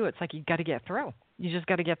 How do you do it? It's like you got to get through. You just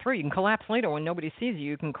got to get through. You can collapse later when nobody sees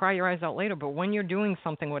you. You can cry your eyes out later, but when you're doing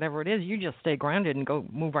something, whatever it is, you just stay grounded and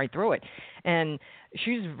move right through it. And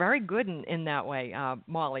she's very good in that way,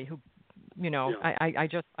 Molly, who.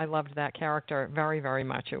 I loved that character very, very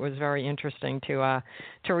much. It was very interesting to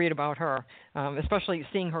read about her, especially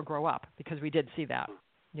seeing her grow up, because we did see that,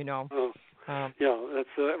 that's and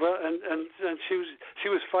she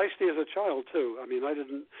was feisty as a child too. I mean, I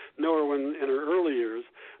didn't know her in her early years,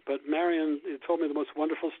 but Marion told me the most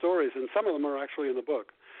wonderful stories, and some of them are actually in the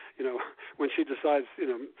book. When she decides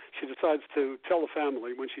to tell the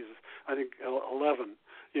family when she's, I think, 11,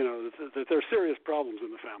 that there are serious problems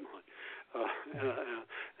in the family.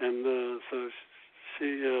 So she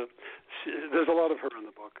there's a lot of her in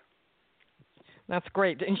the book. That's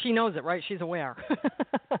great, and she knows it, right? She's aware.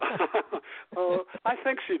 I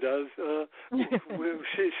think she does.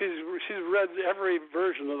 She's read every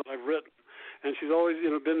version that I've written, and she's always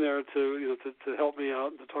been there to help me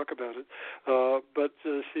out and to talk about it. But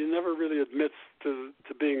she never really admits to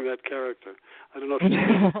being that character. I don't know if she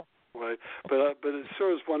way, but it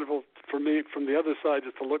sure is wonderful for me from the other side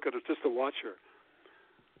just to look at her, just to watch her.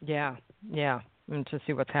 Yeah, and to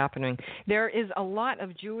see what's happening. There is a lot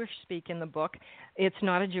of Jewish speak in the book. It's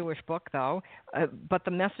not a Jewish book, though, but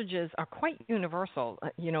the messages are quite universal.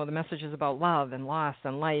 The messages about love and loss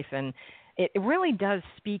and life, and it really does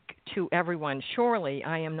speak to everyone. Surely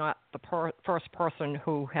I am not the first person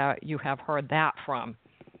who you have heard that from.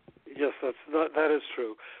 Yes, that is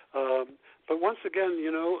true. But once again,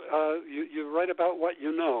 you write about what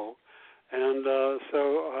you know, and the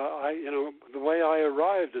way I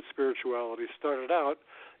arrived at spirituality started out,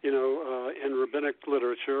 in rabbinic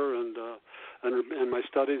literature and my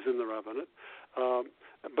studies in the rabbinate.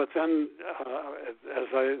 But then, as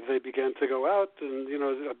they began to go out, and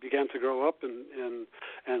I began to grow up and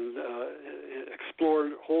explore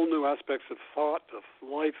whole new aspects of thought, of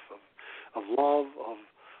life, of love, of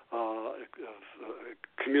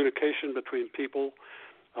communication between people,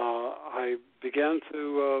 I began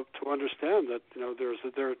to understand that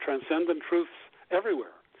there are transcendent truths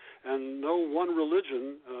everywhere, and no one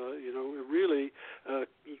religion really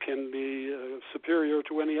can be superior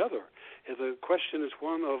to any other. The question is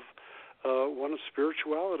one of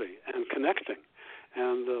spirituality and connecting.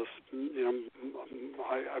 And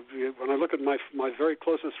when I look at my very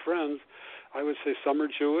closest friends, I would say some are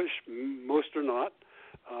Jewish, most are not.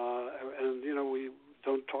 And we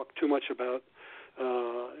don't talk too much about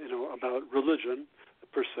religion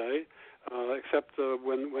per se, except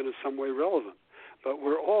when it's some way relevant. But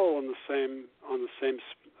we're all on the same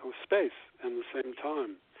space and the same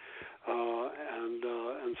time,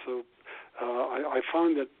 and so I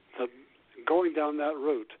find that going down that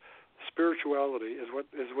route, spirituality is what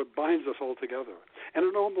binds us all together, and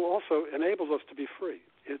it also enables us to be free.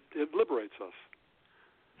 It liberates us.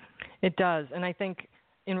 It does, and I think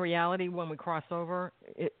in reality, when we cross over,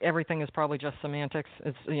 everything is probably just semantics.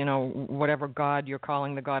 It's, whatever God you're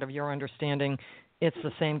calling the God of your understanding, it's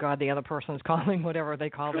the same God the other person is calling whatever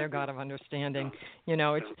they call their God of understanding.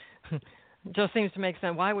 It just seems to make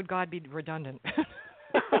sense. Why would God be redundant?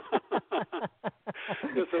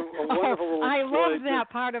 It's a wonderful I love that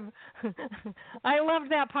part of. I love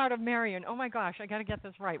that part of Marion. Oh my gosh, I got to get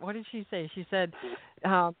this right. What did she say? She said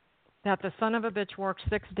that the son of a bitch worked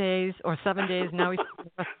 6 days or 7 days. Now he's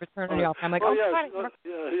eternity off. I'm like, yes.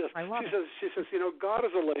 I love She says, God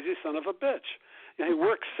is a lazy son of a bitch. He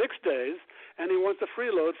works 6 days and he wants a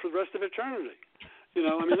freeload for the rest of eternity.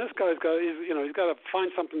 This guy's got he's got to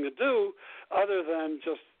find something to do other than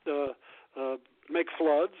just make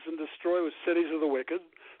floods and destroy cities of the wicked,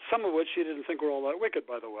 some of which she didn't think were all that wicked,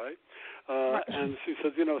 by the way. And she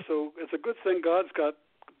says, so it's a good thing God's got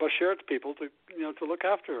Bashert people to look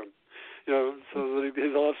after him, so that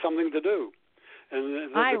he'll have something to do.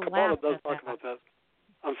 And the Kabbalah does talk about that.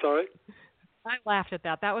 I'm sorry? I laughed at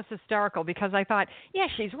that. That was hysterical because I thought, yeah,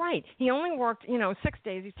 she's right. He only worked, 6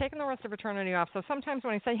 days. He's taken the rest of eternity off. So sometimes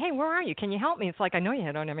when I say, hey, where are you? Can you help me? It's like, I know you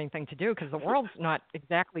don't have anything to do because the world's not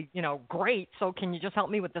exactly, great. So can you just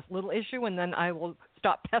help me with this little issue and then I will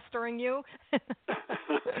stop pestering you?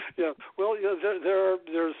 Yeah. Well, there are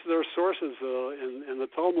sources in the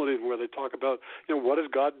Talmud where they talk about, what does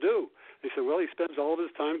God do? They say, well, he spends all of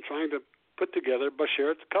his time trying to put together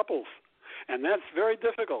Bashert couples. And that's very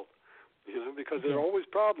difficult. Because there are always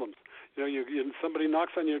problems. Somebody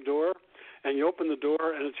knocks on your door, and you open the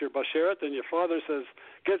door, and it's your Bashert, and your father says,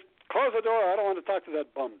 close the door, I don't want to talk to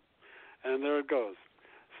that bum. And there it goes.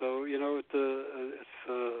 So,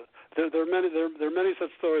 there are many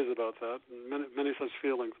such stories about that, and many such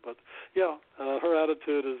feelings. But, yeah, her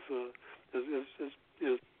attitude is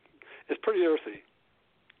pretty earthy.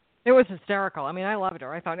 It was hysterical. I mean, I loved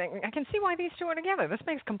her. I thought, I can see why these two are together. This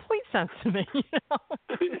makes complete sense to me.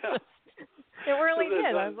 Yeah. It really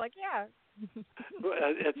did. I was like, yeah.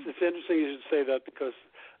 It's interesting you should say that because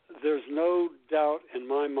there's no doubt in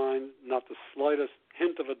my mind, not the slightest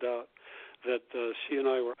hint of a doubt, that she and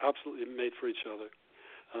I were absolutely made for each other,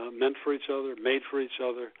 meant for each other, made for each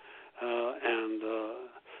other, and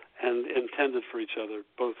intended for each other,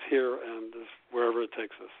 both here and wherever it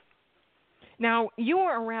takes us. Now, you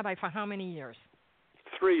were a rabbi for how many years?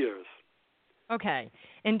 3 years. Okay.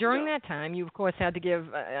 And during that time, you, of course, had to give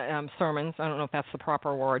sermons. I don't know if that's the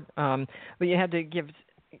proper word, but you had to give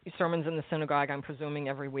sermons in the synagogue, I'm presuming,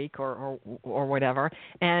 every week or whatever.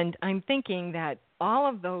 And I'm thinking that all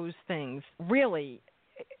of those things, really,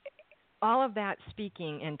 all of that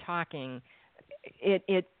speaking and talking,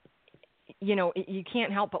 you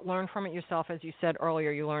can't help but learn from it yourself. As you said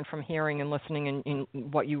earlier, you learn from hearing and listening, and in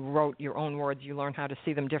what you wrote, your own words, you learn how to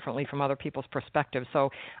see them differently from other people's perspectives.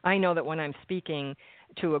 So I know that when I'm speaking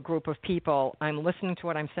to a group of people, I'm listening to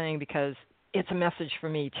what I'm saying because it's a message for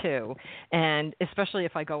me too. And especially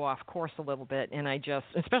if I go off course a little bit and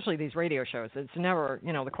especially these radio shows, it's never,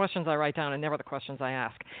 the questions I write down are never the questions I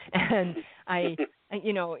ask. And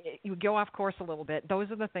you go off course a little bit.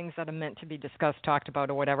 Those are the things that are meant to be discussed, talked about,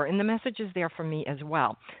 or whatever. And the message is there for me as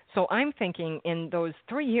well. So I'm thinking in those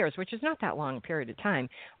 3 years, which is not that long a period of time,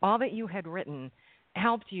 all that you had written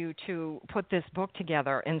helped you to put this book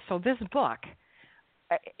together. And so this book,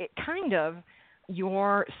 it kind of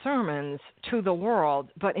your sermons to the world,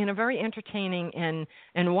 but in a very entertaining and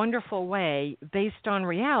wonderful way based on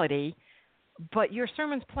reality. But your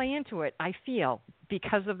sermons play into it, I feel,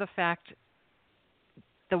 because of the fact,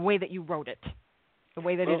 the way that you wrote it, the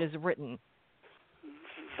way that it is written.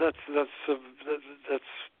 That's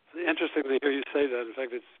interesting to hear you say that. In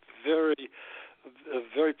fact, it's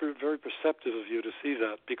very perceptive of you to see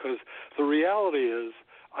that, because the reality is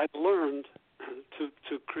I've learned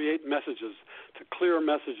to create messages, to clear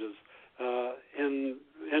messages in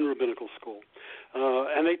rabbinical school,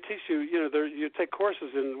 and they teach you. You take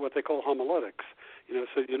courses in what they call homiletics.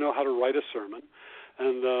 So you know how to write a sermon.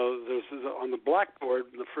 And there's on the blackboard,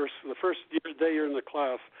 the first day you're in the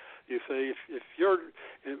class, you say if you're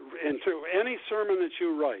into any sermon that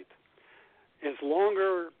you write is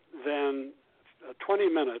longer than 20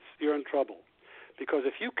 minutes, you're in trouble, because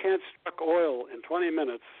if you can't struck oil in 20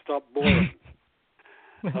 minutes, stop boiling.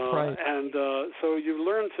 Right. And so you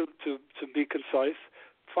learn to be concise,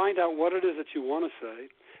 find out what it is that you want to say,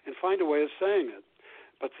 and find a way of saying it.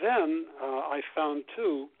 But then I found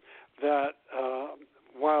too that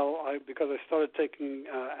because I started taking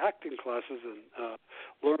acting classes and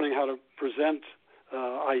learning how to present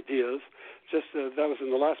ideas. Just that was in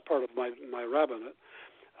the last part of my rabbinate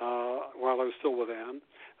while I was still with Anne,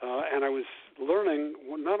 and I was learning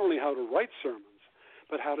not only how to write sermons,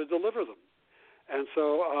 but how to deliver them. And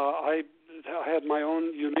so I had my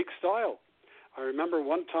own unique style. I remember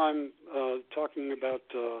one time talking about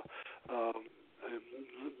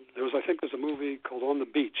there's a movie called On the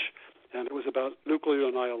Beach, and it was about nuclear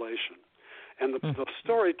annihilation, and the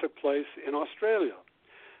story took place in Australia.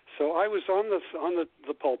 So I was on the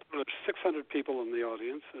pulpit. There were 600 people in the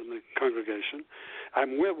audience, in the congregation.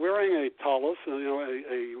 I'm wearing a tallis,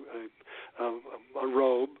 a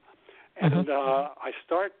robe, and I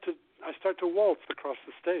start to waltz across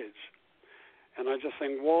the stage, and I just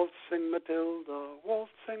sing "Waltzing Matilda,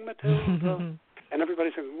 Waltzing Matilda," and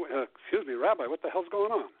everybody's saying, "Excuse me, Rabbi, what the hell's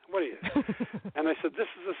going on? What are you?" And I said, "This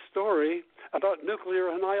is a story about nuclear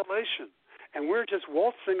annihilation, and we're just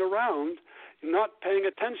waltzing around, not paying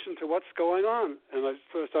attention to what's going on." And I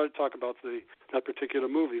started to talk about that particular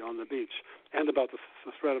movie, On the Beach, and about the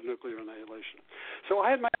threat of nuclear annihilation. So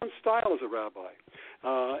I had my own style as a rabbi.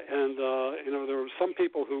 And there were some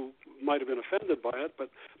people who might have been offended by it, but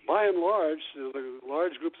by and large, the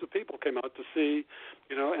large groups of people came out to see,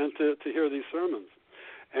 and to hear these sermons.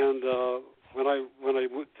 And when I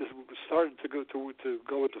started to go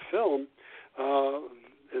into film,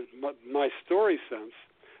 my story sense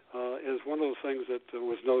is one of those things that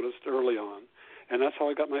was noticed early on, and that's how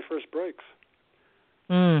I got my first breaks.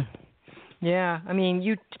 Yeah, I mean,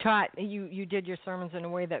 you did your sermons in a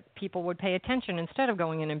way that people would pay attention instead of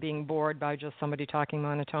going in and being bored by just somebody talking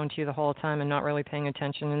monotone to you the whole time and not really paying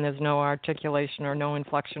attention, and there's no articulation or no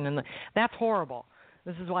inflection, and that's horrible.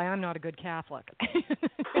 This is why I'm not a good Catholic. Yeah,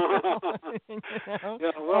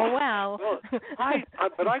 well,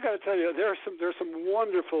 but I got to tell you, there's some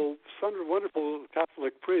wonderful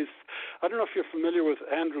Catholic priests. I don't know if you're familiar with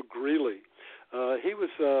Andrew Greeley. He was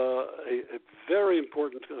a very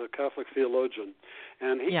important Catholic theologian,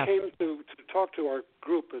 and he came to talk to our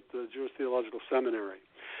group at the Jewish Theological Seminary.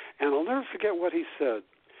 And I'll never forget what he said.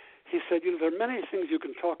 He said, there are many things you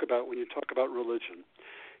can talk about when you talk about religion.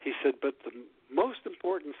 He said, but the most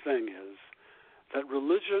important thing is that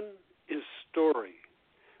religion is story.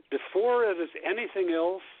 Before it is anything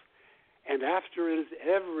else, and after it is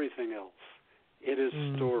everything else, it is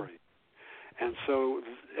story. And so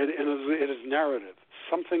it is narrative,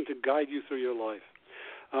 something to guide you through your life.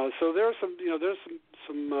 So there's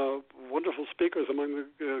some wonderful speakers among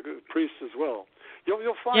the priests as well.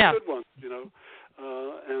 You'll find good ones, and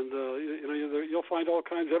you'll find all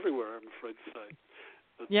kinds everywhere, I'm afraid to say.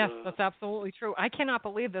 But, yes, that's absolutely true. I cannot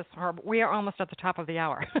believe this, Herb. We are almost at the top of the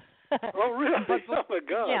hour. Oh, really? Oh, my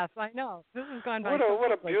God. Yes, I know. This has gone by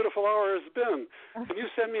What a beautiful hour it's been. Can you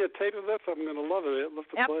send me a tape of this? I'm going to love it. I'd love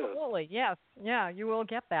to play it. Absolutely, yes. Yeah, you will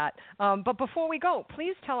get that. But before we go,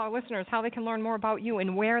 please tell our listeners how they can learn more about you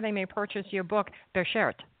and where they may purchase your book,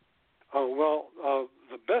 Bashert. Oh, well,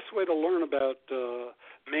 the best way to learn about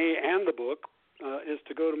me and the book is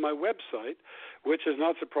to go to my website, which is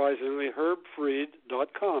not surprisingly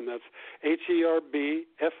herbfried.com. That's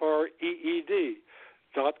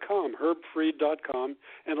HERBFREED.com, herbfried.com,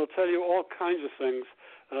 and it'll tell you all kinds of things,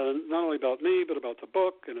 not only about me, but about the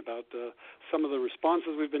book and about some of the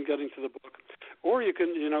responses we've been getting to the book. Or you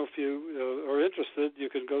can, if you are interested, you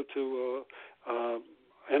can go to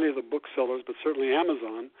any of the booksellers, but certainly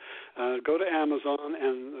Amazon. Go to Amazon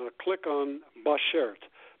and click on Bashert.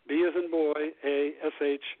 B as in boy,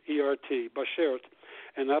 A-S-H-E-R-T, Bashert,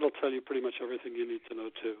 and that'll tell you pretty much everything you need to know,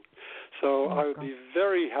 too. So I would be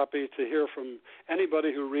very happy to hear from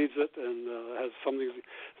anybody who reads it and has something,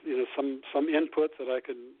 some input that I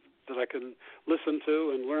can listen to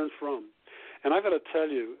and learn from. And I've got to tell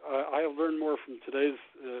you, I learned more from today's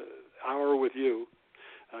hour with you.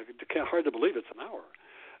 It's hard to believe it's an hour.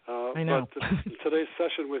 I know. But today's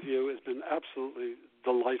session with you has been absolutely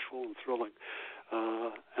delightful and thrilling.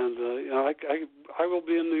 I will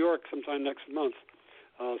be in New York sometime next month.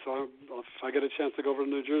 So if I get a chance to go over to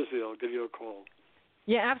New Jersey, I'll give you a call.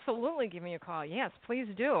 Yeah, absolutely. Give me a call. Yes,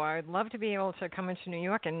 please do. I'd love to be able to come into New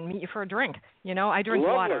York and meet you for a drink. I drink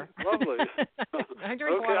water. Lovely. I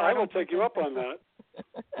drink water. Okay, I will take you up on that.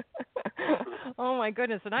 Oh, my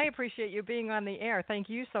goodness. And I appreciate you being on the air. Thank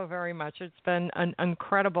you so very much. It's been an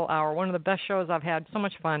incredible hour. One of the best shows I've had. So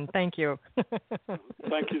much fun. Thank you.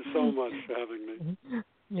 Thank you so much for having me.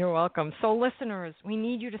 You're welcome. So, listeners, we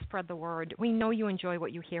need you to spread the word. We know you enjoy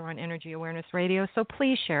what you hear on Energy Awareness Radio, so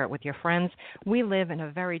please share it with your friends. We live in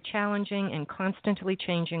a very challenging and constantly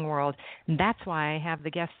changing world, and that's why I have the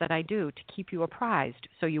guests that I do, to keep you apprised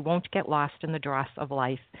so you won't get lost in the dross of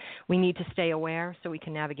life. We need to stay aware so we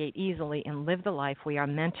can navigate easily and live the life we are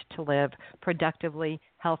meant to live productively,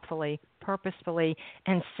 healthfully, purposefully,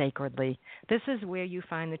 and sacredly. This is where you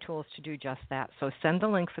find the tools to do just that. So send the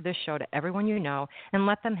link for this show to everyone you know and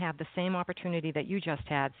let them have the same opportunity that you just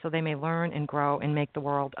had so they may learn and grow and make the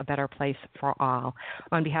world a better place for all.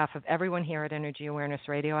 On behalf of everyone here at Energy Awareness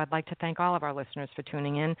Radio, I'd like to thank all of our listeners for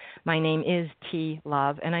tuning in. My name is T.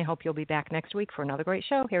 Love, and I hope you'll be back next week for another great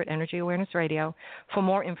show here at Energy Awareness Radio. For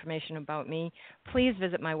more information about me, please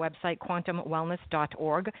visit my website,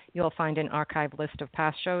 quantumwellness.org. You'll find an archived list of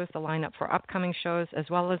past shows, the lineup for upcoming shows, as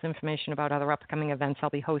well as information about other upcoming events I'll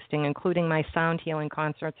be hosting, including my sound healing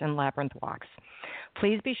concerts and labyrinth walks.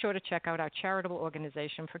 Please be sure to check out our charitable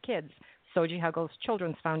organization for kids, Soji Huggles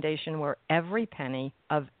Children's Foundation, where every penny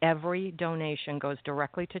of every donation goes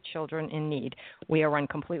directly to children in need. We are run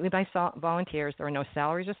completely by volunteers. There are no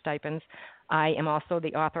salaries or stipends. I am also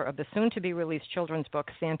the author of the soon-to-be-released children's book,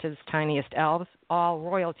 Santa's Tiniest Elves. All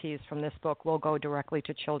royalties from this book will go directly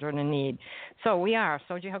to children in need. So we are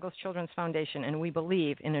Soji Huggles Children's Foundation, and we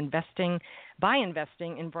believe in investing. By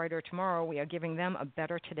investing in brighter tomorrow, we are giving them a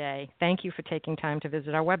better today. Thank you for taking time to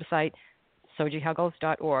visit our website,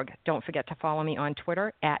 sojihuggles.org. Don't forget to follow me on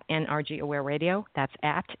Twitter at NRGAwareRadio. That's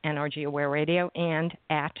at NRGAwareRadio and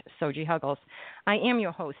at Soji Huggles. I am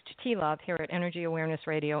your host, T Love, here at Energy Awareness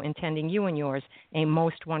Radio, intending you and yours a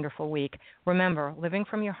most wonderful week. Remember, living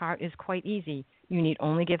from your heart is quite easy. You need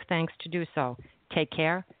only give thanks to do so. Take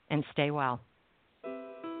care and stay well.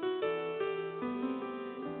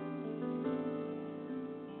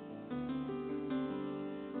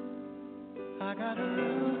 I got a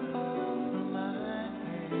roof over my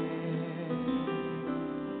head.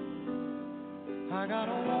 I got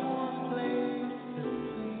a warm place to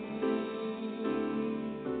sleep.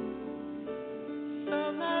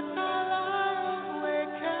 Some nights I lie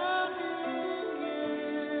awake counting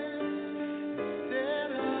years instead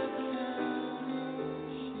of counting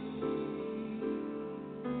sheep.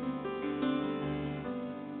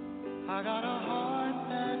 I got a heart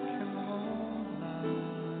that can hold love.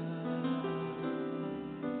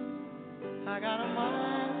 I got a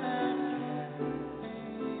mind that can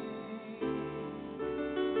think.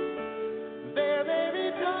 There may be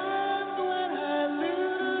times when I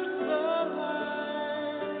lose the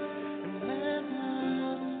light and let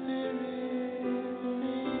my spirit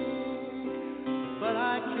sink, but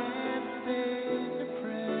I can't stay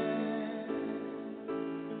depressed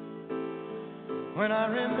when I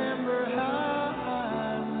remember how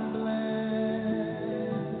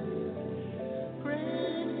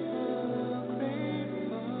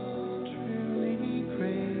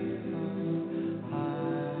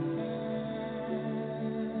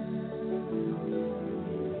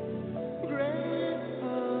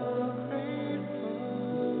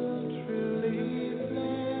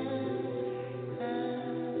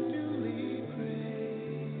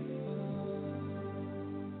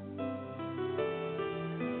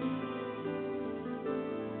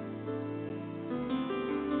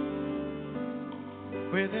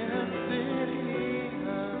within a city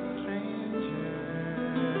of strangers.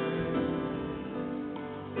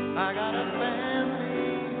 I got a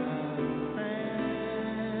family of friends.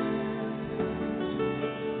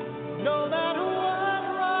 No matter what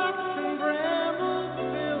rocks and brambles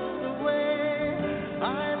fill the way,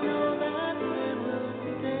 I know that they will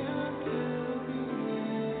stay until the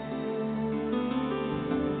end.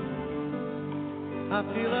 I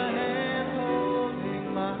feel a hand holding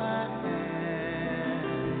my hand.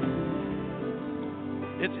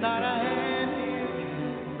 It's not a hand